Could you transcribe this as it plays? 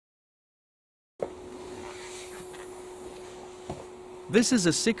This is a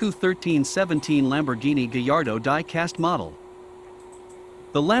Siku 1317 Lamborghini Gallardo die-cast model.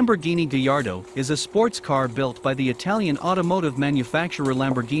 The Lamborghini Gallardo is a sports car built by the Italian automotive manufacturer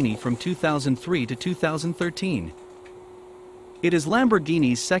Lamborghini from 2003 to 2013. It is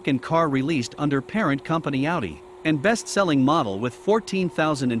Lamborghini's second car released under parent company Audi, and best-selling model with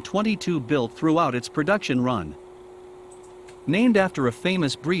 14,022 built throughout its production run. Named after a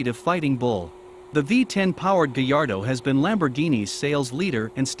famous breed of fighting bull, the V10-powered Gallardo has been Lamborghini's sales leader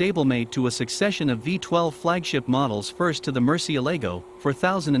and stablemate to a succession of V12 flagship models, first to the Murcielago,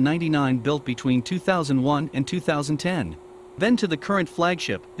 4099 built between 2001 and 2010, then to the current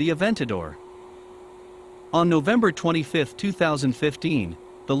flagship, the Aventador. On November 25, 2015,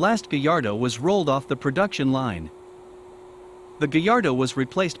 the last Gallardo was rolled off the production line. The Gallardo was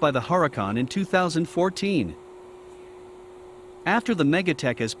replaced by the Huracan in 2014. After the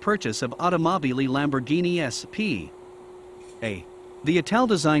Megateca's purchase of Automobili Lamborghini S.p.A., the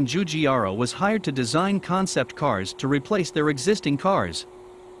Ital-designed Giugiaro was hired to design concept cars to replace their existing cars.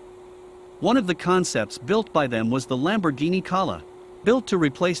 One of the concepts built by them was the Lamborghini Cala, built to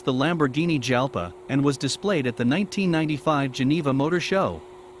replace the Lamborghini Jalpa, and was displayed at the 1995 Geneva Motor Show.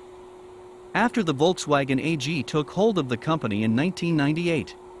 After the Volkswagen AG took hold of the company in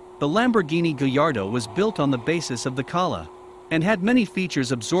 1998, the Lamborghini Gallardo was built on the basis of the Cala, and had many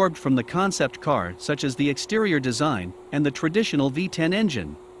features absorbed from the concept car, such as the exterior design and the traditional V10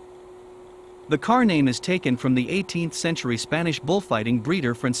 engine. The car name is taken from the 18th century Spanish bullfighting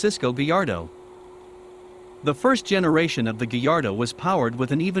breeder Francisco Gallardo. The first generation of the Gallardo was powered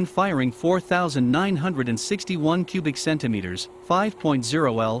with an even-firing 4,961 cubic centimeters,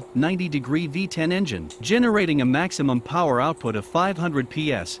 5.0L, 90-degree V10 engine, generating a maximum power output of 500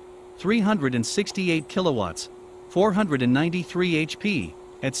 PS, 368 kilowatts, 493 HP,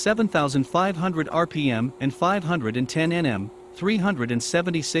 at 7,500 RPM and 510 Nm,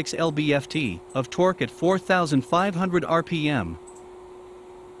 376 lb-ft of torque at 4,500 RPM.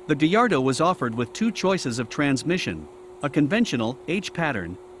 The Gallardo was offered with two choices of transmission: a conventional,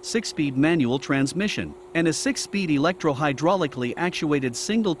 H-pattern, 6-speed manual transmission, and a 6-speed electro-hydraulically actuated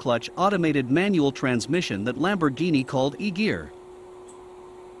single-clutch automated manual transmission that Lamborghini called e-gear.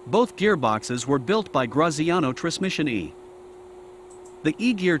 Both gearboxes were built by Graziano Transmission E. The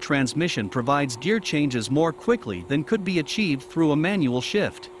e-gear transmission provides gear changes more quickly than could be achieved through a manual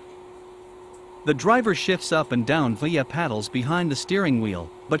shift. The driver shifts up and down via paddles behind the steering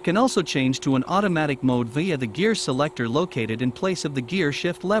wheel, but can also change to an automatic mode via the gear selector located in place of the gear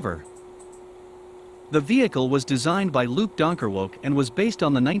shift lever. The vehicle was designed by Luc Donkerwoek and was based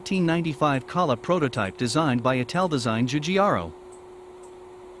on the 1995 Cala prototype designed by Ital-designed Giugiaro.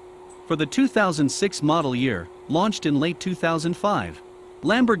 For the 2006 model year, launched in late 2005,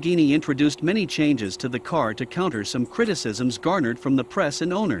 Lamborghini introduced many changes to the car to counter some criticisms garnered from the press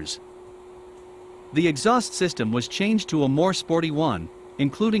and owners. The exhaust system was changed to a more sporty one,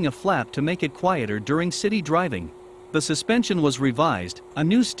 including a flap to make it quieter during city driving. The suspension was revised, a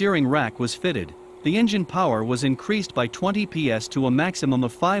new steering rack was fitted, the engine power was increased by 20 PS to a maximum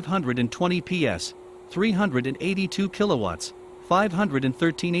of 520 PS, 382 kilowatts,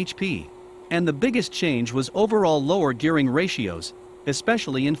 513 HP. And the biggest change was overall lower gearing ratios,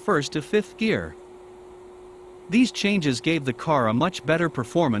 especially in first to fifth gear. These changes gave the car a much better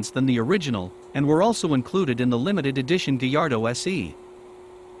performance than the original, and were also included in the limited edition Gallardo SE.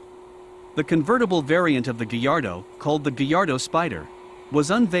 The convertible variant of the Gallardo, called the Gallardo Spider,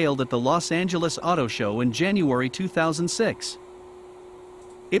 was unveiled at the Los Angeles Auto Show in January 2006.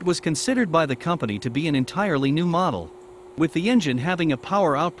 It was considered by the company to be an entirely new model, with the engine having a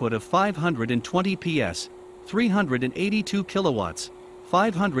power output of 520 PS, 382 kilowatts,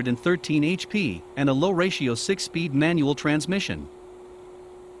 513 HP, and a low-ratio 6-speed manual transmission.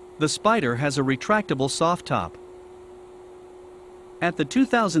 The Spider has a retractable soft top. At the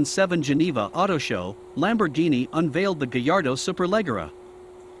 2007 Geneva Auto Show, Lamborghini unveiled the Gallardo Superleggera.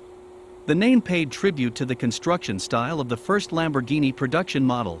 The name paid tribute to the construction style of the first Lamborghini production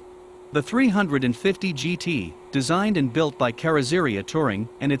model, the 350 GT, designed and built by Carrozzeria Touring,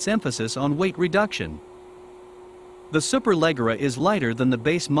 and its emphasis on weight reduction. The Superleggera is lighter than the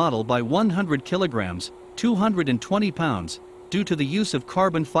base model by 100 kilograms, 220 pounds, due to the use of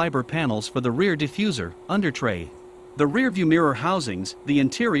carbon fiber panels for the rear diffuser, undertray, the rearview mirror housings, the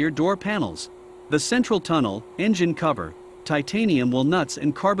interior door panels, the central tunnel, engine cover, titanium wheel nuts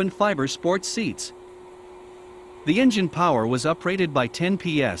and carbon fiber sports seats. The engine power was uprated by 10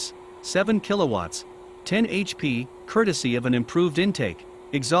 PS, 7 kilowatts, 10 HP, courtesy of an improved intake,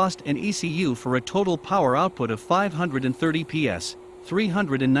 exhaust and ECU for a total power output of 530 PS,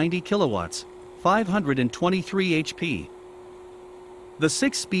 390 kilowatts, 523 HP. The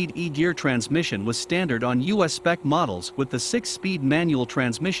 6-speed E-gear transmission was standard on US spec models, with the 6-speed manual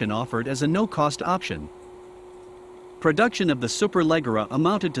transmission offered as a no-cost option. Production of the Superleggera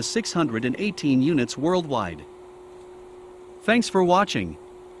amounted to 618 units worldwide. Thanks for watching.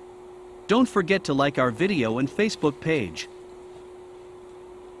 Don't forget to like our video and Facebook page.